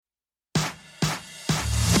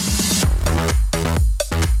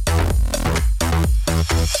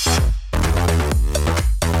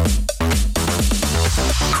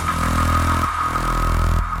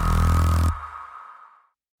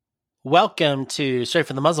Welcome to Straight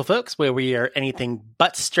from the Muzzle, folks, where we are anything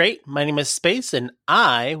but straight. My name is Space, and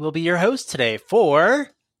I will be your host today for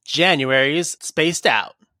January's Spaced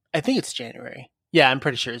Out. I think it's January. Yeah, I'm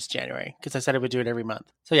pretty sure it's January, because I said I would do it every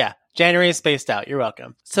month. So yeah, January is Spaced Out. You're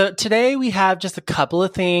welcome. So today we have just a couple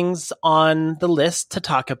of things on the list to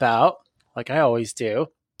talk about, like I always do.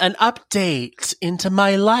 An update into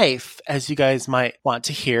my life, as you guys might want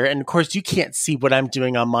to hear. And of course, you can't see what I'm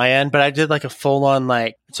doing on my end, but I did like a full on,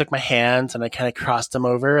 I took my hands and I kind of crossed them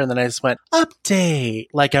over. And then I just went, update,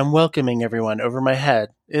 like I'm welcoming everyone over my head.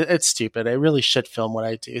 It's stupid. I really should film what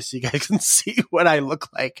I do so you guys can see what I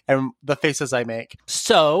look like and the faces I make.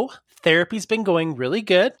 So therapy's been going really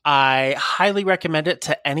good. I highly recommend it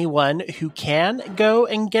to anyone who can go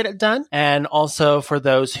and get it done, and also for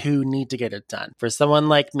those who need to get it done. For someone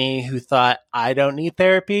like me who thought I don't need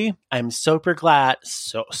therapy, I'm super glad.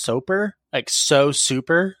 So super?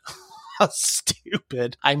 How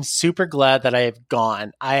stupid. I'm super glad that I have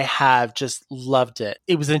gone. I have just loved it.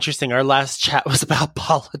 It was interesting. Our last chat was about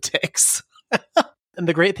politics. And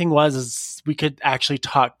the great thing was we could actually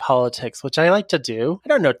talk politics, which I like to do. I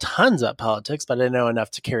don't know tons about politics, but I know enough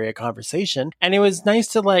to carry a conversation. And it was nice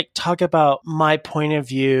to talk about my point of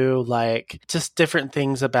view, just different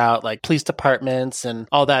things about police departments and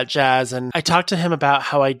all that jazz. And I talked to him about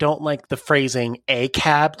how I don't like the phrasing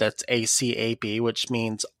ACAB, that's ACAB, which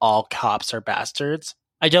means all cops are bastards.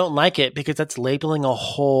 I don't like it because that's labeling a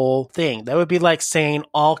whole thing. That would be like saying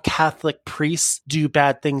all Catholic priests do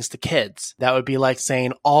bad things to kids. That would be like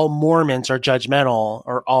saying all Mormons are judgmental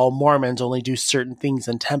or all Mormons only do certain things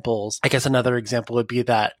in temples. I guess another example would be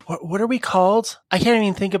that. What are we called? I can't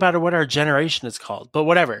even think about what our generation is called, but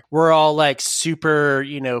whatever. We're all super,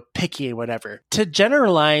 picky and whatever. To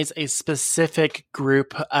generalize a specific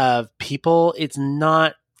group of people, it's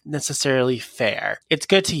not necessarily fair. It's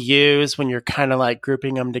good to use when you're kind of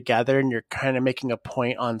grouping them together and you're kind of making a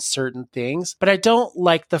point on certain things. But I don't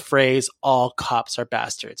like the phrase all cops are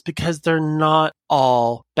bastards because they're not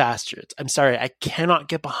all bastards. I'm sorry, I cannot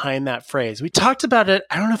get behind that phrase. We talked about it,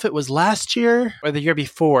 I don't know if it was last year or the year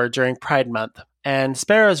before during Pride Month. And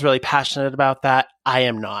Sparrow is really passionate about that. I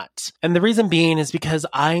am not. And the reason being is because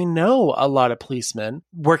I know a lot of policemen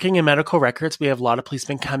working in medical records. We have a lot of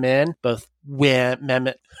policemen come in, both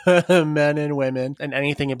men and women and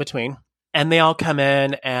anything in between. And they all come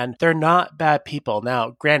in and they're not bad people.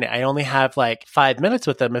 Now, granted, I only have 5 minutes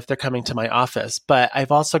with them if they're coming to my office, but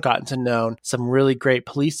I've also gotten to know some really great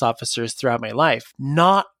police officers throughout my life.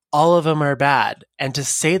 Not all of them are bad. And to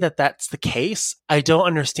say that that's the case, I don't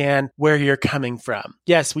understand where you're coming from.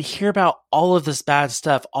 Yes, we hear about all of this bad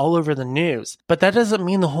stuff all over the news, but that doesn't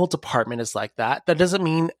mean the whole department is like that. That doesn't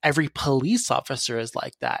mean every police officer is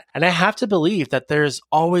like that. And I have to believe that there's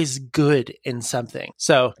always good in something.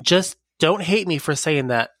 So just don't hate me for saying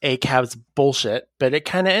that ACAB's bullshit, but it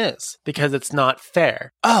kind of is because it's not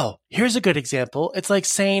fair. Oh, here's a good example. It's like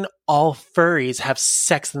saying all furries have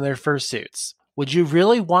sex in their fursuits. Would you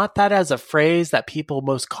really want that as a phrase that people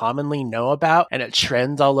most commonly know about and it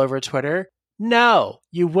trends all over Twitter? No,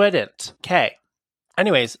 you wouldn't. Okay.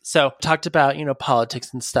 Anyways, so talked about,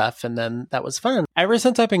 politics and stuff, and then that was fun. Ever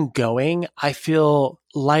since I've been going, I feel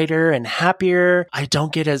lighter and happier. I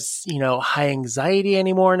don't get as, high anxiety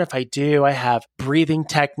anymore. And if I do, I have breathing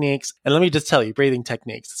techniques. And let me just tell you, breathing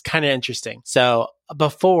techniques, it's kind of interesting. So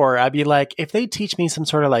before I'd be like, if they teach me some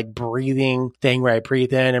sort of breathing thing where I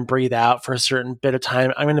breathe in and breathe out for a certain bit of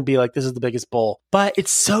time, I'm going to be like, this is the biggest bull. But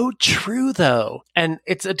it's so true though. And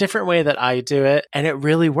it's a different way that I do it. And it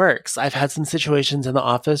really works. I've had some situations in the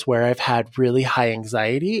office where I've had really high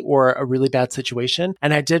anxiety or a really bad situation.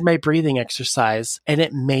 And I did my breathing exercise and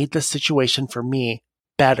it made the situation for me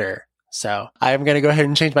better. So I'm going to go ahead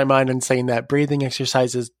and change my mind in saying that breathing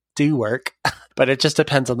exercises do work, but it just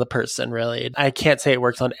depends on the person, really. I can't say it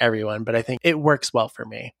works on everyone, but I think it works well for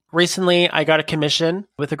me. Recently, I got a commission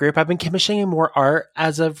with a group. I've been commissioning more art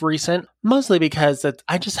as of recent, mostly because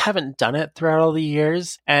I just haven't done it throughout all the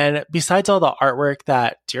years. And besides all the artwork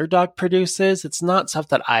that Dear Dog produces, it's not stuff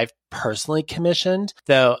that I've personally commissioned,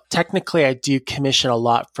 though technically I do commission a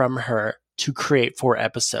lot from her to create 4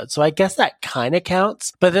 episodes. So I guess that kind of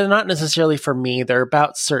counts, but they're not necessarily for me. They're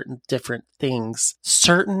about certain different things.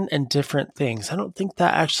 Certain and different things. I don't think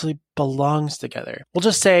that actually belongs together. We'll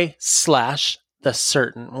just say / the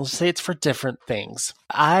certain. We'll say it's for different things.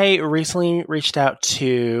 I recently reached out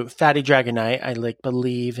to Fatty Dragonite, I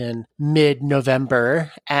believe in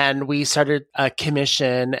mid-November, and we started a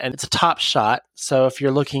commission, and it's a top shot. So if you're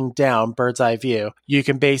looking down, bird's eye view, you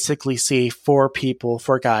can basically see 4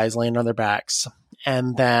 guys laying on their backs.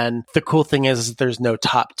 And then the cool thing is there's no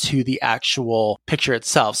top to the actual picture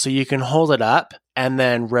itself. So you can hold it up and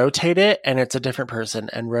then rotate it and it's a different person,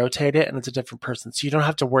 and rotate it and it's a different person. So you don't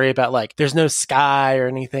have to worry about like, there's no sky or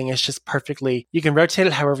anything. It's just perfectly, you can rotate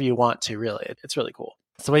it however you want to, really. It's really cool.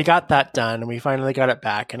 So we got that done and we finally got it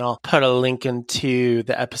back, and I'll put a link into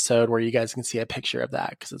the episode where you guys can see a picture of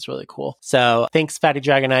that because it's really cool. So thanks, Fatty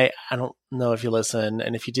Dragonite. I don't know if you listen,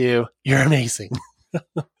 and if you do, you're amazing.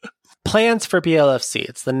 Plans for BLFC.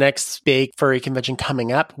 It's the next big furry convention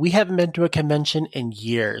coming up. We haven't been to a convention in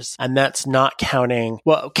years, and that's not counting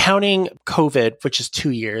COVID, which is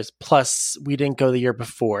 2 years, plus we didn't go the year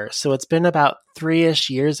before. So it's been about 3-ish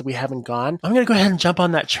years that we haven't gone. I'm going to go ahead and jump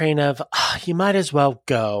on that train of, you might as well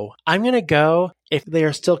go. I'm going to go if they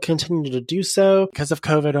are still continuing to do so because of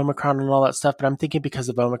COVID, Omicron, and all that stuff. But I'm thinking because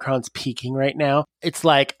of Omicron's peaking right now, it's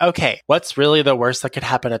like, okay, what's really the worst that could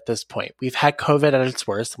happen at this point? We've had COVID at its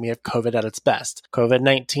worst, and we have COVID at its best.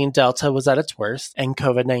 COVID-19 Delta was at its worst, and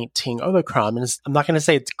COVID-19 Omicron is, I'm not going to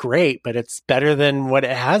say it's great, but it's better than what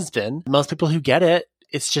it has been. Most people who get it,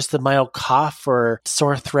 it's just a mild cough or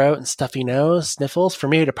sore throat and stuffy nose, sniffles. For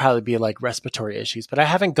me, it'd probably be like respiratory issues, but I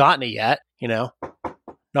haven't gotten it yet,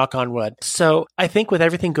 knock on wood. So I think with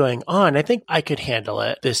everything going on, I think I could handle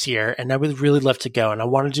it this year, and I would really love to go. And I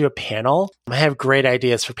want to do a panel. I have great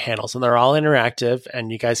ideas for panels, and they're all interactive,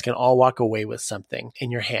 and you guys can all walk away with something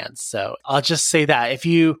in your hands. So I'll just say that if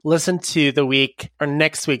you listen to the week or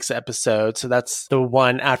next week's episode, so that's the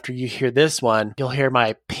one after you hear this one, you'll hear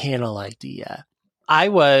my panel idea. I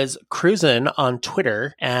was cruising on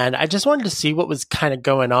Twitter and I just wanted to see what was kind of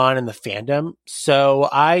going on in the fandom. So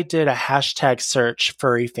I did a hashtag search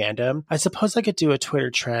furry fandom. I suppose I could do a Twitter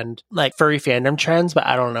trend like furry fandom trends, but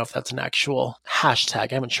I don't know if that's an actual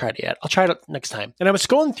hashtag. I haven't tried it yet. I'll try it next time. And I was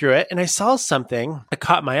scrolling through it and I saw something that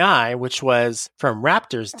caught my eye, which was from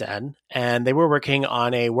Raptor's Den. And they were working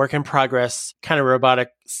on a work in progress kind of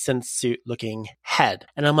robotic synth suit looking head.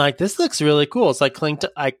 And I'm like, this looks really cool. So I clicked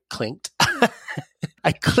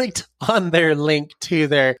on their link to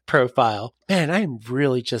their profile. Man, I'm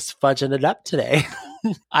really just fudging it up today.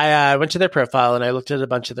 I went to their profile and I looked at a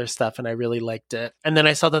bunch of their stuff and I really liked it. And then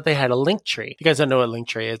I saw that they had a Linktree. You guys don't know what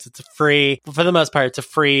Linktree is. It's a free, for the most part, it's a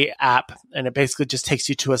free app. And it basically just takes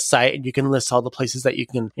you to a site and you can list all the places that you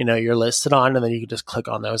can, you're listed on. And then you can just click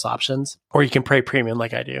on those options. Or you can pay premium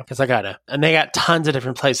like I do, because I gotta. And they got tons of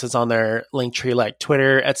different places on their Linktree, like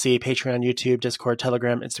Twitter, Etsy, Patreon, YouTube, Discord,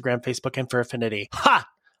 Telegram, Instagram, Facebook, and for Affinity. Ha!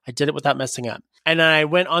 I did it without messing up. And I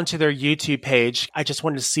went onto their YouTube page. I just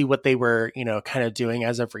wanted to see what they were, kind of doing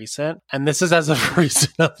as of recent. And this is as of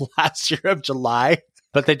recent of last year of July.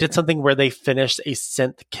 But they did something where they finished a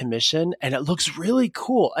synth commission and it looks really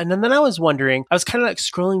cool. And then I was wondering, I was kind of like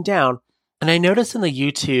scrolling down and I noticed in the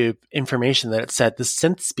YouTube information that it said the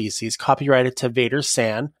synth species copyrighted to Vader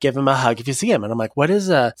San. Give him a hug if you see him. And I'm like, what is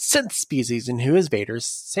a synth species and who is Vader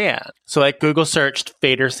San? So I Google searched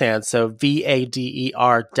Vader San. So VADER-SAN.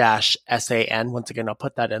 Once again, I'll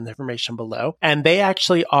put that in the information below. And they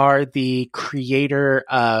actually are the creator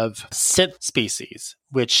of synth species,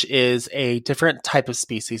 which is a different type of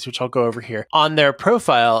species, which I'll go over here. On their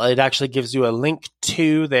profile, it actually gives you a link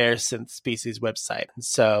to their synth species website. And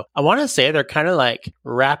so I want to say they're kind of like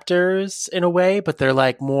raptors in a way, but they're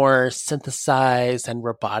like more synthesized and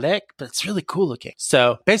robotic, but it's really cool looking.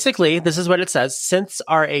 So basically, this is what it says. Synths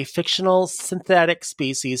are a fictional synthetic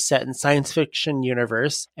species set in science fiction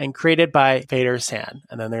universe and created by Vader San.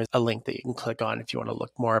 And then there's a link that you can click on if you want to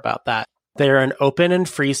look more about that. They are an open and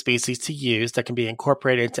free species to use that can be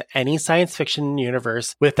incorporated into any science fiction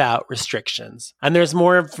universe without restrictions. And there's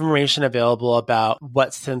more information available about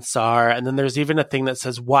what synths are. And then there's even a thing that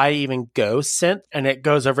says, why even go synth? And it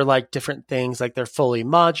goes over like different things like they're fully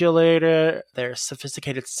modulated, they're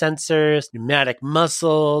sophisticated sensors, pneumatic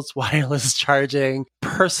muscles, wireless charging,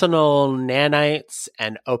 personal nanites,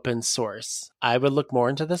 and open source. I would look more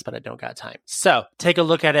into this, but I don't got time. So take a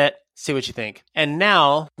look at it. See what you think. And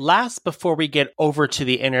now, before we get over to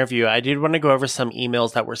the interview, I did want to go over some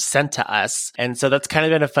emails that were sent to us. And so that's kind of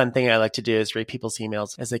been a fun thing I like to do is read people's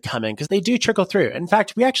emails as they come in because they do trickle through. In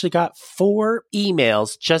fact, we actually got 4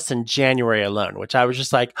 emails just in January alone, which I was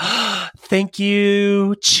just like, thank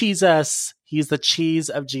you, Jesus. He's the cheese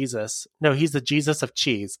of Jesus. No, he's the Jesus of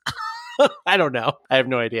cheese. I don't know. I have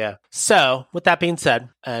no idea. So with that being said,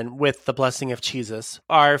 and with the blessing of Jesus,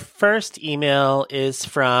 our first email is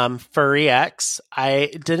from FurryX.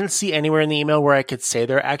 I didn't see anywhere in the email where I could say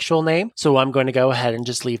their actual name, so I'm going to go ahead and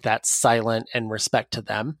just leave that silent in respect to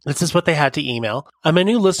them. This is what they had to email. I'm a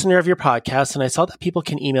new listener of your podcast, and I saw that people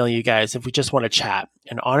can email you guys if we just want to chat.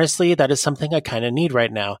 And honestly, that is something I kind of need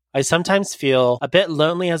right now. I sometimes feel a bit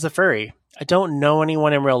lonely as a furry. I don't know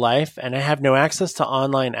anyone in real life, and I have no access to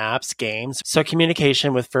online apps, games, so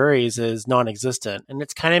communication with furries is non-existent, and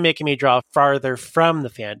it's kind of making me draw farther from the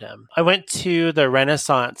fandom. I went to the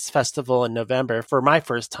Renaissance Festival in November for my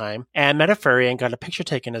first time, and met a furry and got a picture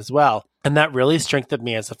taken as well. And that really strengthened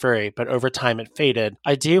me as a furry, but over time it faded.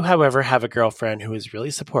 I do, however, have a girlfriend who is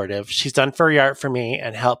really supportive. She's done furry art for me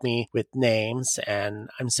and helped me with names, and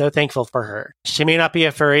I'm so thankful for her. She may not be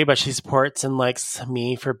a furry, but she supports and likes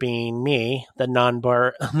me for being me, the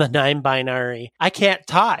non-binary. I can't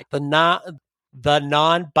talk. The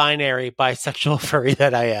non-binary bisexual furry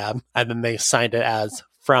that I am. And then they signed it as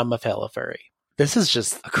from a fellow furry. This is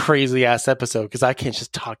just a crazy ass episode because I can't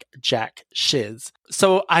just talk jack shiz.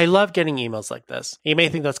 So I love getting emails like this. You may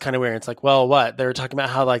think that's kind of weird. It's like, well, what? They're talking about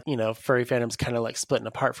how furry fandom's kind of like splitting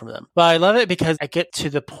apart from them. Well, I love it because I get to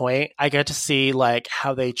the point. I get to see like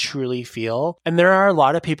how they truly feel. And there are a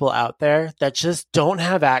lot of people out there that just don't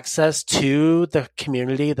have access to the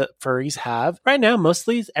community that furries have. Right now,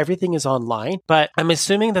 mostly everything is online, but I'm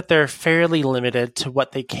assuming that they're fairly limited to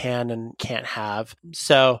what they can and can't have.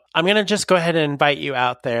 So I'm going to just go ahead and invite you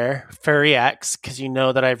out there, Furry X, because you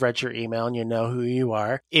know that I've read your email and you know who you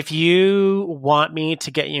are. If you want me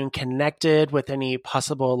to get you connected with any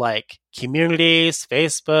possible communities,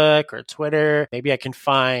 Facebook or Twitter, maybe I can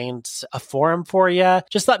find a forum for you.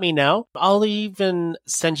 Just let me know. I'll even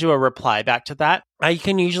send you a reply back to that. I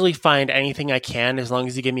can usually find anything I can as long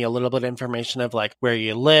as you give me a little bit of information of where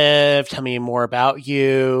you live, tell me more about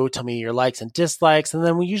you, tell me your likes and dislikes. And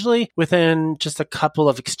then we usually, within just a couple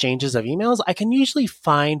of exchanges of emails, I can usually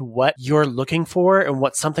find what you're looking for and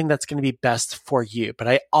what's something that's going to be best for you. But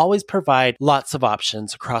I always provide lots of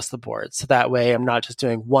options across the board. So that way I'm not just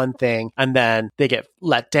doing one thing and then they get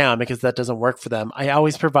let down because that doesn't work for them. I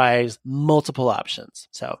always provide multiple options.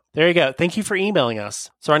 So there you go. Thank you for emailing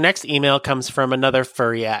us. So our next email comes from another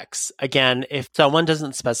Furry X. Again, if someone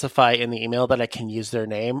doesn't specify in the email that I can use their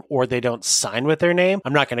name or they don't sign with their name,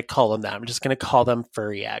 I'm not going to call them that. I'm just going to call them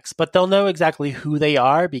Furry X. But they'll know exactly who they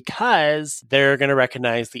are because they're going to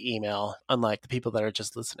recognize the email, unlike the people that are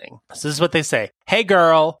just listening. So this is what they say. Hey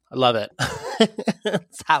girl. I love it.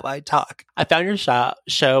 That's how I talk. I found your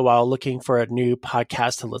show while looking for a new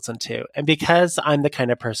podcast to listen to. And because I'm the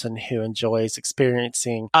kind of person who enjoys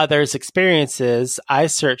experiencing others' experiences, I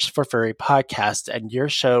searched for furry podcasts and your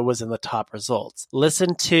show was in the top results.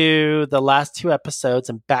 Listen to the last 2 episodes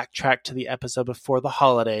and backtrack to the episode before the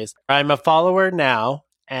holidays. I'm a follower now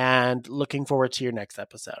and looking forward to your next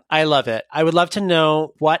episode. I love it. I would love to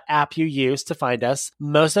know what app you use to find us.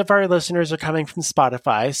 Most of our listeners are coming from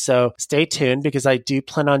Spotify, so stay tuned because I do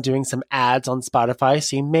plan on doing some ads on Spotify,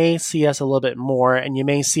 so you may see us a little bit more and you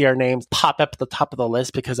may see our names pop up at the top of the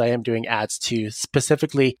list because I am doing ads to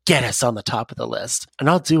specifically get us on the top of the list. And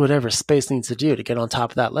I'll do whatever space needs to do to get on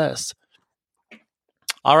top of that list.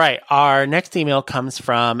 All right, our next email comes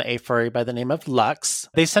from a furry by the name of Lux.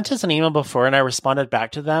 They sent us an email before and I responded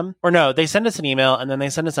back to them. Or no, they sent us an email and then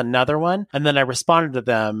they sent us another one and then I responded to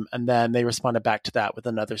them and then they responded back to that with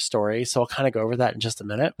another story. So I'll kind of go over that in just a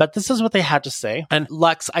minute. But this is what they had to say. And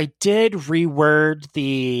Lux, I did reword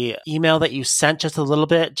the email that you sent just a little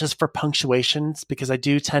bit just for punctuations because I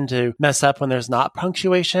do tend to mess up when there's not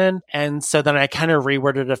punctuation. And so then I kind of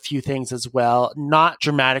reworded a few things as well, not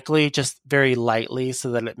dramatically, just very lightly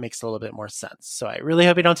so that it makes a little bit more sense. So I really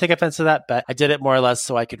hope you don't take offense to that, but I did it more or less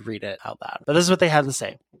so I could read it out loud. But this is what they had to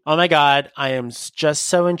say. Oh my God, I am just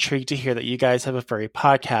so intrigued to hear that you guys have a furry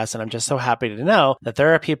podcast, and I'm just so happy to know that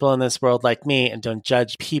there are people in this world like me and don't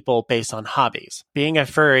judge people based on hobbies. Being a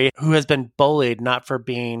furry who has been bullied not for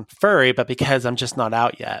being furry, but because I'm just not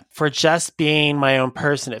out yet. For just being my own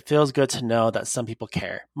person, it feels good to know that some people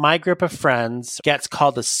care. My group of friends gets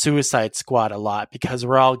called the Suicide Squad a lot because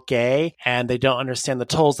we're all gay and they don't understand the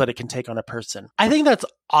tolls that it can take on a person. I think that's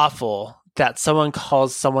awful that someone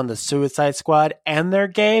calls someone the Suicide Squad and they're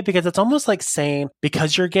gay, because it's almost like saying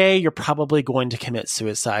because you're gay, you're probably going to commit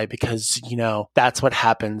suicide because, that's what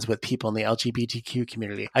happens with people in the LGBTQ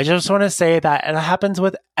community. I just want to say that it happens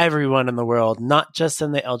with everyone in the world, not just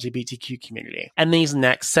in the LGBTQ community. And these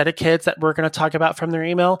next set of kids that we're going to talk about from their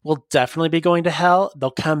email will definitely be going to hell. They'll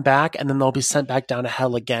come back and then they'll be sent back down to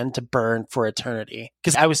hell again to burn for eternity.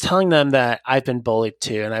 Because I was telling them that I've been bullied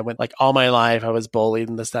too. And I went all my life I was bullied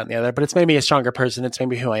and this, that, and the other, but it's made me a stronger person. It's made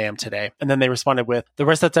me who I am today. And then they responded with, the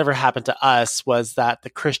worst that's ever happened to us was that the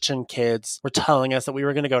Christian kids were telling us that we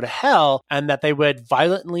were going to go to hell and that they would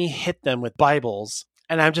violently hit them with Bibles.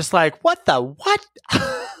 And I'm just like, what the what?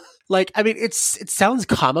 It sounds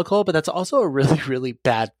comical, but that's also a really, really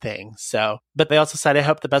bad thing. So, but they also said, I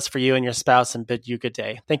hope the best for you and your spouse and bid you good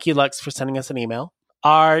day. Thank you, Lux, for sending us an email.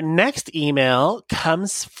 Our next email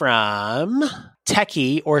comes from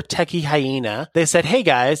Techie or Techie Hyena. They said, "Hey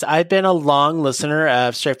guys, I've been a long listener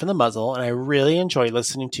of Straight from the Muzzle and I really enjoy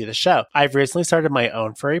listening to the show. I've recently started my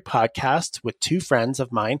own furry podcast with two friends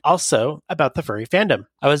of mine, also about the furry fandom.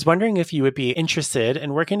 I was wondering if you would be interested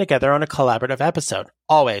in working together on a collaborative episode."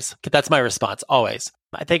 Always. That's my response. Always.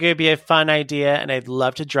 I think it would be a fun idea, and I'd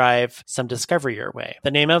love to drive some discovery your way.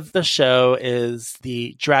 The name of the show is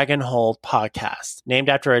the Dragonhold Podcast, named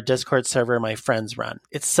after a Discord server my friends run.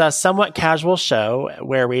 It's a somewhat casual show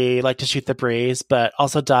where we like to shoot the breeze, but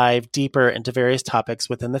also dive deeper into various topics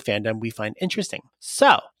within the fandom we find interesting.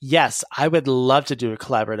 So, yes, I would love to do a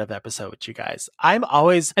collaborative episode with you guys.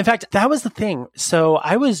 In fact, that was the thing. So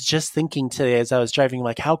I was just thinking today as I was driving,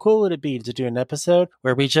 like, how cool would it be to do an episode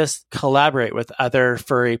where we just collaborate with other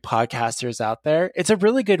furry podcasters out there? It's a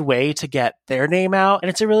really good way to get their name out, and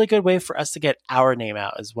it's a really good way for us to get our name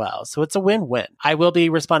out as well. So it's a win-win. I will be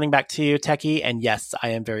responding back to you, Techie, and yes, I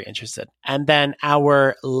am very interested. And then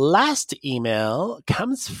our last email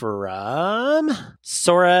comes from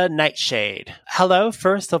Sora Nightshade. "Hello,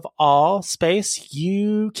 first of all, Space,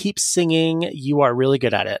 you keep singing. You are really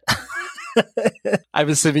good at it." I'm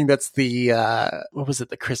assuming that's the,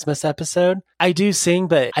 the Christmas episode? I do sing,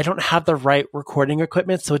 but I don't have the right recording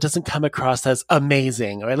equipment, so it doesn't come across as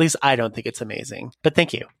amazing, or at least I don't think it's amazing. But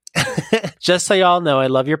thank you. Just so y'all know, I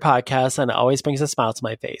love your podcast and it always brings a smile to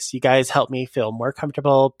my face. You guys help me feel more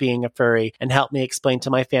comfortable being a furry and help me explain to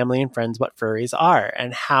my family and friends what furries are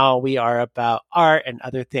and how we are about art and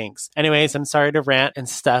other things. Anyways, I'm sorry to rant and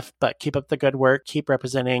stuff, but keep up the good work. Keep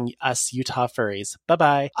representing us Utah furries.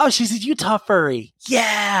 Bye-bye. Oh, she's a Utah furry.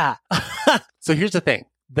 Yeah. So here's the thing.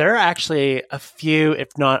 There are actually a few,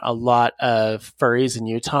 if not a lot, of furries in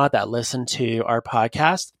Utah that listen to our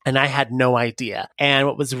podcast, and I had no idea. And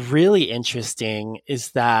what was really interesting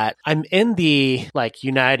is that I'm in the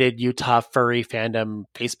United Utah Furry Fandom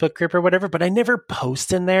Facebook group or whatever, but I never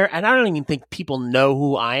post in there, and I don't even think people know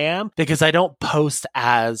who I am because I don't post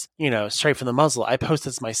as, Straight from the Muzzle. I post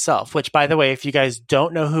as myself, which, by the way, if you guys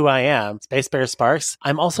don't know who I am, Space Bear Sparks,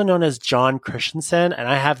 I'm also known as John Christensen, and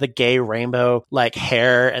I have the gay rainbow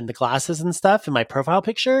hair and the glasses and stuff in my profile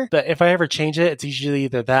picture. But if I ever change it, it's usually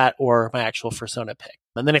either that or my actual fursona pic.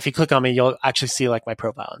 And then if you click on me, you'll actually see my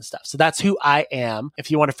profile and stuff. So that's who I am.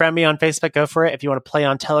 If you want to friend me on Facebook, go for it. If you want to play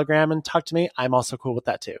on Telegram and talk to me, I'm also cool with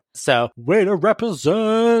that too. So way to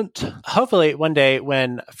represent. Hopefully one day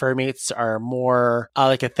when fur meets are more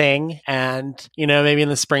a thing, and maybe in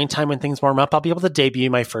the springtime when things warm up, I'll be able to debut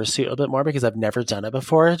my fursuit a little bit more because I've never done it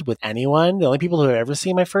before with anyone. The only people who have ever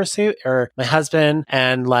seen my fursuit are my husband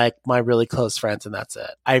and my really close friends, and that's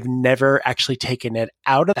it. I've never actually taken it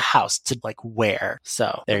out of the house to wear. So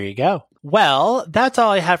there you go. Well, that's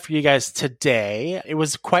all I have for you guys today. It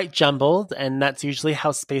was quite jumbled, and that's usually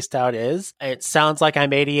how Spaced Out is. It sounds like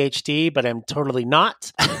I'm ADHD, but I'm totally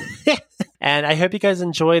not. And I hope you guys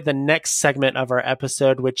enjoy the next segment of our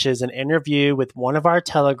episode, which is an interview with one of our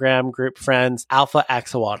Telegram group friends, Alpha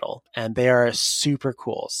Axolotl, and they are super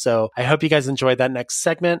cool. So I hope you guys enjoy that next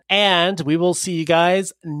segment, and we will see you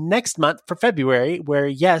guys next month for February, where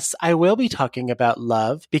yes, I will be talking about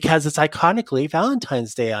love because it's iconically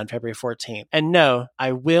Valentine's Day on February 14th. And no,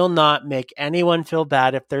 I will not make anyone feel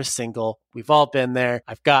bad if they're single. We've all been there.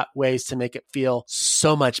 I've got ways to make it feel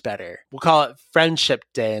so much better. We'll call it Friendship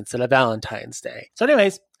Day instead of Valentine's Day. So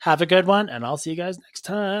anyways, have a good one, and I'll see you guys next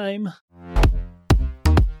time.